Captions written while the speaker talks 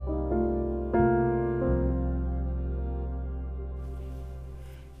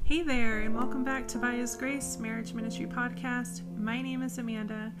Hey there, and welcome back to By His Grace Marriage Ministry Podcast. My name is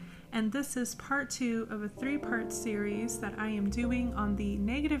Amanda, and this is part 2 of a 3-part series that I am doing on the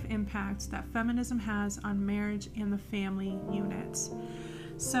negative impact that feminism has on marriage and the family unit.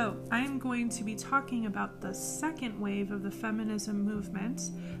 So, I am going to be talking about the second wave of the feminism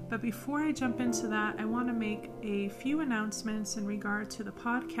movement, but before I jump into that, I want to make a few announcements in regard to the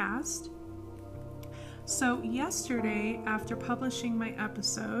podcast. So yesterday, after publishing my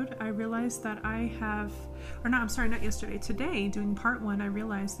episode, I realized that today, doing part 1, I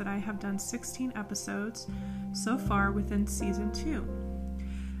realized that I have done 16 episodes so far within season 2.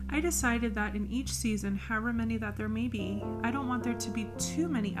 I decided that in each season, however many that there may be, I don't want there to be too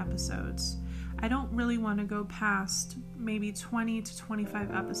many episodes. I don't really want to go past maybe 20 to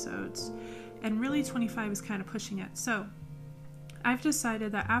 25 episodes, and really 25 is kind of pushing it. So I've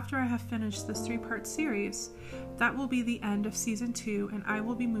decided that after I have finished this 3-part series, that will be the end of season 2, and I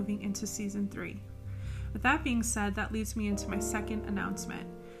will be moving into season 3. With that being said, that leads me into my second announcement.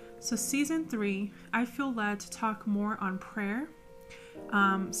 So season 3, I feel led to talk more on prayer,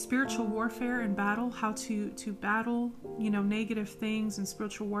 spiritual warfare and battle, how to battle, negative things and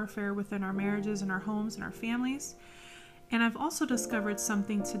spiritual warfare within our marriages and our homes and our families. And I've also discovered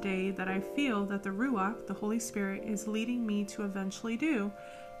something today that I feel that the Ruach, the Holy Spirit, is leading me to eventually do.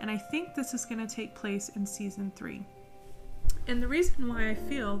 And I think this is going to take place in season 3. And the reason why I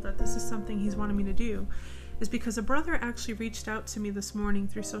feel that this is something he's wanted me to do is because a brother actually reached out to me this morning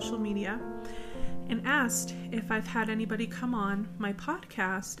through social media and asked if I've had anybody come on my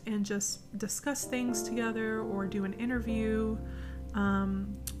podcast and just discuss things together or do an interview,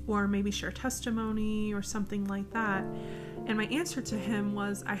 or maybe share testimony or something like that. And my answer to him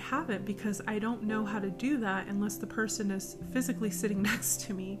was, I haven't, because I don't know how to do that unless the person is physically sitting next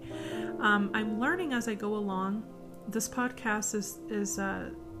to me. I'm learning as I go along. This podcast is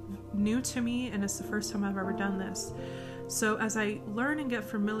new to me, and it's the first time I've ever done this. So as I learn and get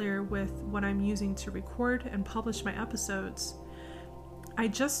familiar with what I'm using to record and publish my episodes, I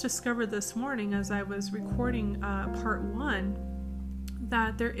just discovered this morning as I was recording part 1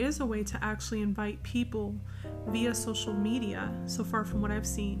 that there is a way to actually invite people via social media, so far from what I've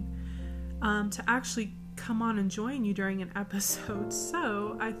seen, to actually come on and join you during an episode.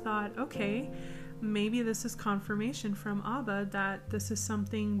 So I thought, okay, maybe this is confirmation from Abba that this is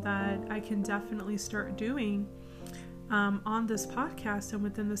something that I can definitely start doing on this podcast and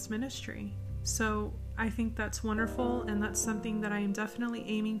within this ministry. So I think that's wonderful, and that's something that I am definitely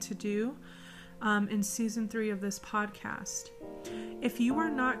aiming to do in season 3 of this podcast. If you are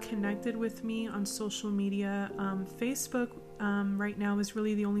not connected with me on social media, Facebook right now is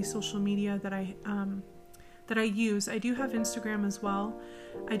really the only social media that I use. I do have Instagram as well.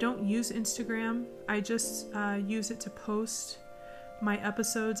 I don't use Instagram. I just use it to post my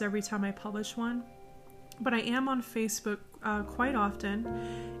episodes every time I publish one. But I am on Facebook quite often.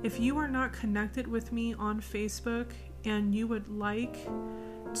 If you are not connected with me on Facebook and you would like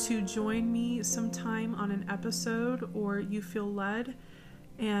to join me sometime on an episode, or you feel led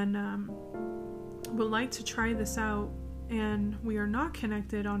and would like to try this out and we are not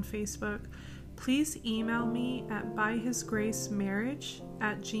connected on Facebook, please email me at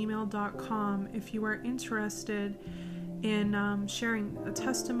byhisgracemarriage@gmail.com if you are interested in sharing a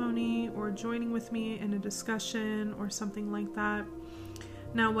testimony or joining with me in a discussion or something like that.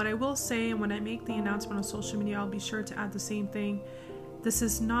 Now, what I will say, and when I make the announcement on social media, I'll be sure to add the same thing. This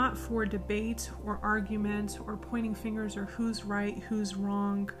is not for debate or argument or pointing fingers or who's right, who's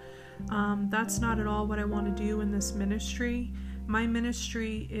wrong. That's not at all what I want to do in this ministry. My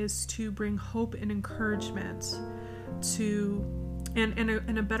ministry is to bring hope and encouragement to,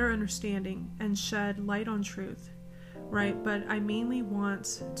 and a better understanding, and shed light on truth, right? But I mainly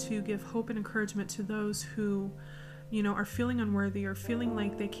want to give hope and encouragement to those who are feeling unworthy or feeling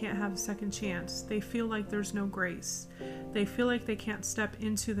like they can't have a second chance. They feel like there's no grace. They feel like they can't step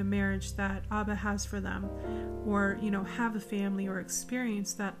into the marriage that Abba has for them, or, have a family or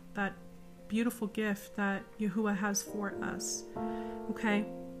experience that beautiful gift that Yahuwah has for us. Okay?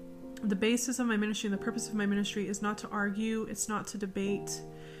 The basis of my ministry and the purpose of my ministry is not to argue. It's not to debate.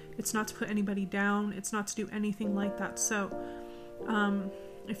 It's not to put anybody down. It's not to do anything like that. So,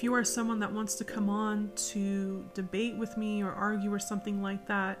 if you are someone that wants to come on to debate with me or argue or something like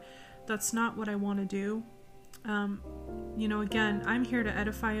that, that's not what I want to do. Again, I'm here to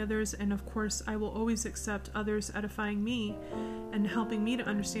edify others, and of course, I will always accept others edifying me and helping me to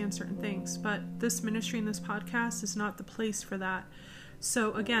understand certain things. But this ministry and this podcast is not the place for that.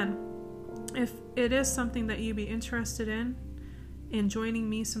 So again, if it is something that you'd be interested in joining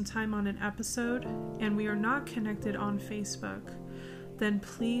me sometime on an episode, and we are not connected on Facebook, then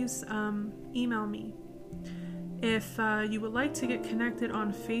please email me. If you would like to get connected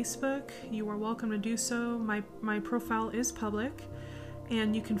on Facebook, you are welcome to do so. My profile is public,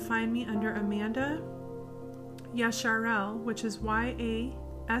 and you can find me under Amanda Yasharel, which is Yasharel,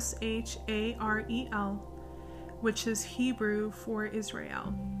 which is Hebrew for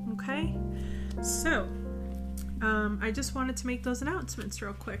Israel. Okay? So, I just wanted to make those announcements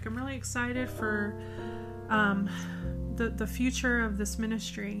real quick. I'm really excited for the future of this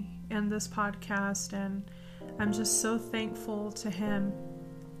ministry and this podcast, and I'm just so thankful to him,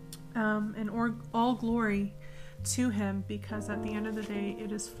 and all glory to him, because at the end of the day,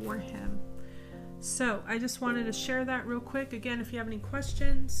 it is for him. So I just wanted to share that real quick. Again, if you have any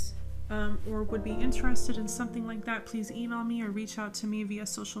questions or would be interested in something like that, please email me or reach out to me via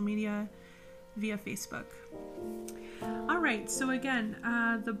social media, via Facebook. All right, so again,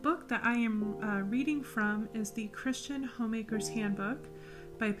 the book that I am reading from is the Christian Homemaker's Handbook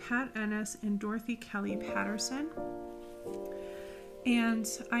by Pat Ennis and Dorothy Kelly Patterson. And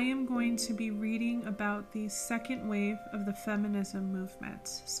I am going to be reading about the second wave of the feminism movement.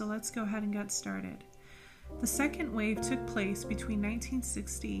 So let's go ahead and get started. The second wave took place between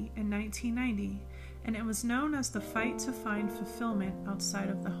 1960 and 1990, and it was known as the fight to find fulfillment outside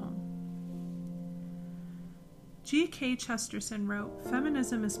of the home. G.K. Chesterton wrote,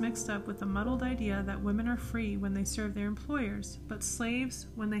 "Feminism is mixed up with the muddled idea that women are free when they serve their employers, but slaves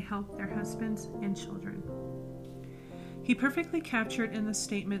when they help their husbands and children." He perfectly captured in this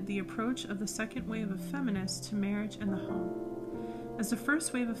statement the approach of the second wave of feminists to marriage and the home. As the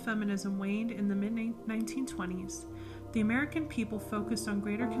first wave of feminism waned in the mid-1920s, the American people focused on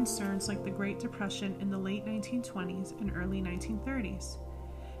greater concerns like the Great Depression in the late 1920s and early 1930s,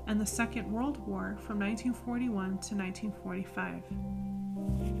 and the Second World War from 1941 to 1945.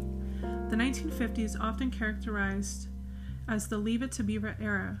 The 1950s often characterized as the Leave It to Beaver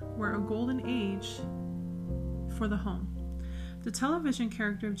era were a golden age for the home. The television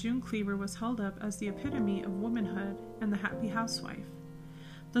character of June Cleaver was held up as the epitome of womanhood and the happy housewife.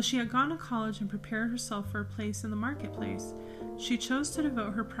 Though she had gone to college and prepared herself for a place in the marketplace, she chose to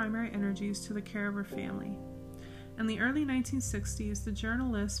devote her primary energies to the care of her family. In the early 1960s, the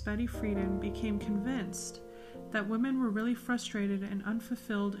journalist Betty Friedan became convinced that women were really frustrated and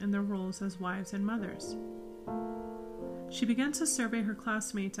unfulfilled in their roles as wives and mothers. She began to survey her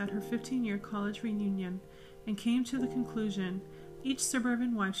classmates at her 15-year college reunion and came to the conclusion each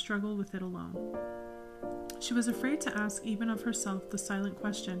suburban wife struggled with it alone. She was afraid to ask even of herself the silent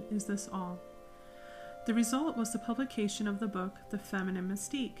question, "Is this all?" The result was the publication of the book The Feminine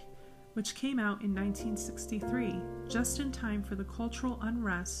Mystique, which came out in 1963, just in time for the cultural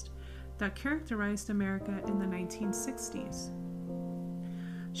unrest that characterized America in the 1960s.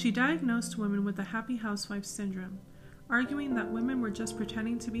 She diagnosed women with the happy housewife syndrome, arguing that women were just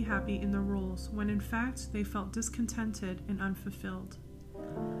pretending to be happy in their roles when in fact they felt discontented and unfulfilled.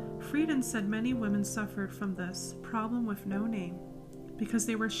 Friedan said many women suffered from this problem with no name because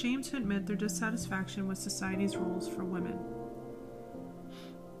they were ashamed to admit their dissatisfaction with society's rules for women.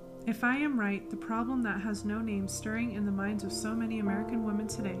 If I am right, the problem that has no name stirring in the minds of so many American women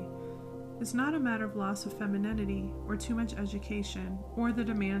today is not a matter of loss of femininity or too much education or the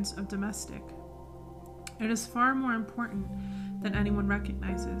demands of domestic. It is far more important than anyone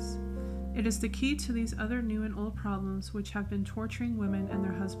recognizes. It is the key to these other new and old problems which have been torturing women and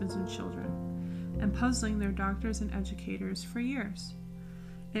their husbands and children, and puzzling their doctors and educators for years.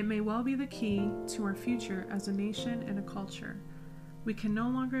 It may well be the key to our future as a nation and a culture. We can no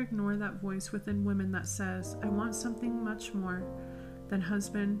longer ignore that voice within women that says, "I want something much more than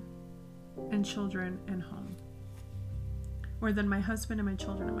husband and children and home," or than my husband and my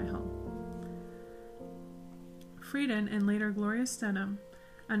children and my home. Friedan and later Gloria Steinem,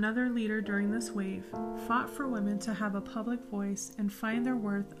 another leader during this wave, fought for women to have a public voice and find their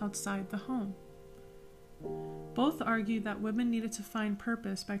worth outside the home. Both argued that women needed to find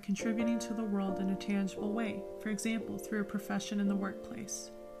purpose by contributing to the world in a tangible way, for example, through a profession in the workplace.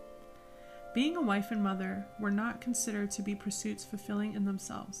 Being a wife and mother were not considered to be pursuits fulfilling in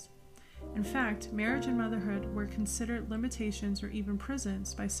themselves. In fact, marriage and motherhood were considered limitations or even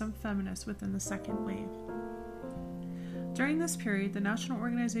prisons by some feminists within the second wave. During this period, the National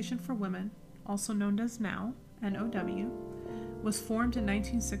Organization for Women, also known as NOW, NOW, was formed in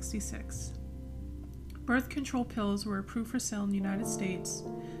 1966. Birth control pills were approved for sale in the United States,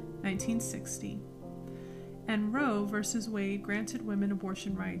 1960, and Roe v. Wade granted women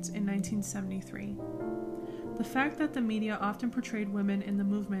abortion rights in 1973. The fact that the media often portrayed women in the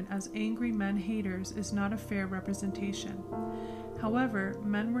movement as angry men haters is not a fair representation. However,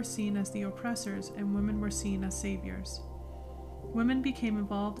 men were seen as the oppressors and women were seen as saviors. Women became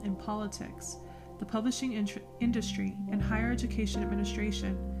involved in politics, the publishing industry, and higher education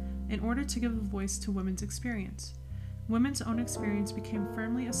administration in order to give a voice to women's experience. Women's own experience became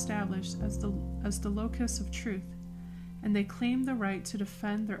firmly established as the locus of truth, and they claimed the right to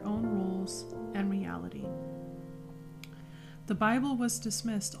defend their own roles and reality. The Bible was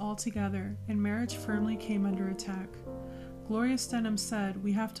dismissed altogether, and marriage firmly came under attack. Gloria Steinem said,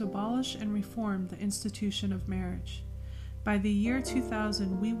 "We have to abolish and reform the institution of marriage. By the year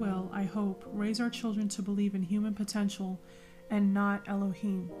 2000, we will, I hope, raise our children to believe in human potential and not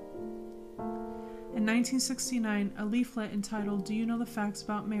Elohim." In 1969, a leaflet entitled "Do You Know the Facts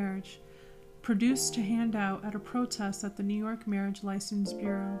About Marriage?" produced to hand out at a protest at the New York Marriage License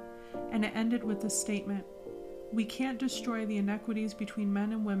Bureau, and it ended with this statement: "We can't destroy the inequities between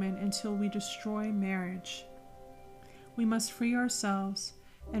men and women until we destroy marriage. We must free ourselves,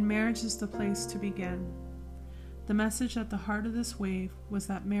 and marriage is the place to begin." The message at the heart of this wave was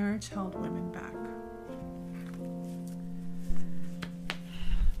that marriage held women back.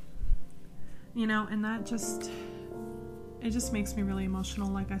 And that just makes me really emotional,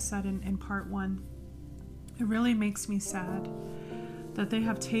 like I said in part one. It really makes me sad that they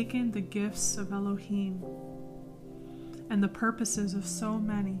have taken the gifts of Elohim and the purposes of so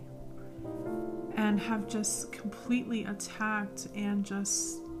many and have just completely attacked and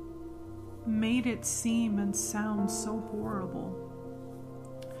just made it seem and sound so horrible.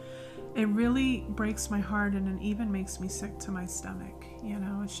 It really breaks my heart, and it even makes me sick to my stomach.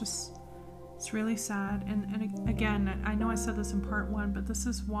 It's really sad. And again, I know I said this in part one, but this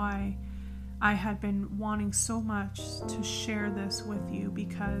is why I had been wanting so much to share this with you,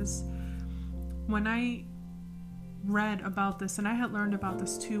 because when I read about this, and I had learned about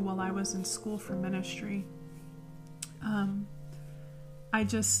this too while I was in school for ministry,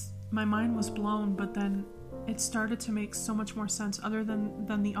 my mind was blown, but then it started to make so much more sense, other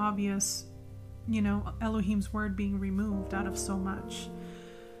than the obvious, Elohim's word being removed out of so much.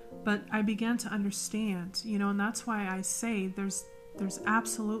 But I began to understand, and that's why I say there's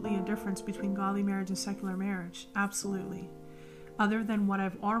absolutely a difference between godly marriage and secular marriage. Absolutely. Other than what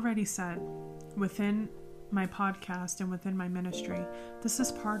I've already said within my podcast and within my ministry, this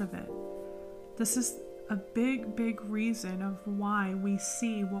is part of it. This is a big, big reason of why we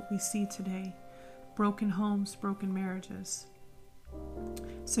see what we see today. Broken homes, broken marriages.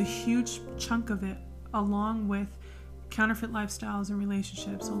 It's a huge chunk of it, along with counterfeit lifestyles and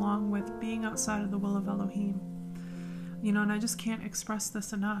relationships, along with being outside of the will of Elohim. And I just can't express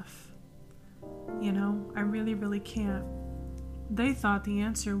this enough. I really, really can't. They thought the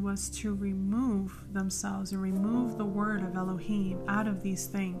answer was to remove themselves and remove the word of Elohim out of these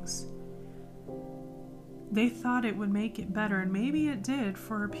things. They thought it would make it better, and maybe it did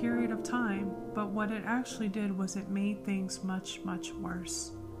for a period of time, but what it actually did was it made things much, much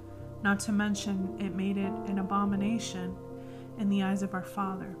worse. Not to mention, it made it an abomination in the eyes of our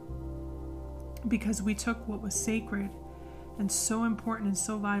Father, because we took what was sacred and so important and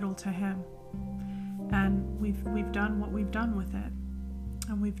so vital to Him, and we've done what we've done with it,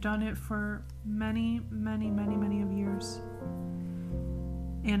 and we've done it for many, many, many, many of years.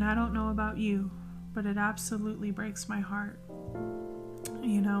 And I don't know about you, but it absolutely breaks my heart,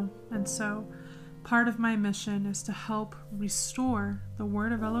 and so part of my mission is to help restore the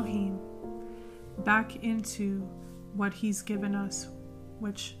word of Elohim back into what He's given us,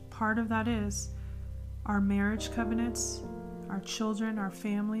 which part of that is our marriage covenants, our children, our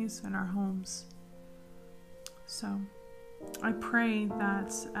families, and our homes. So I pray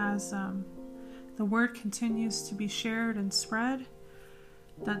that as the word continues to be shared and spread,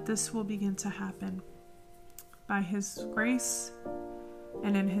 that this will begin to happen by His grace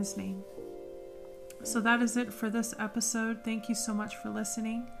and in His name. So that is it for this episode. Thank you so much for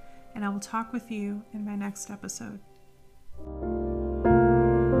listening, and I will talk with you in my next episode.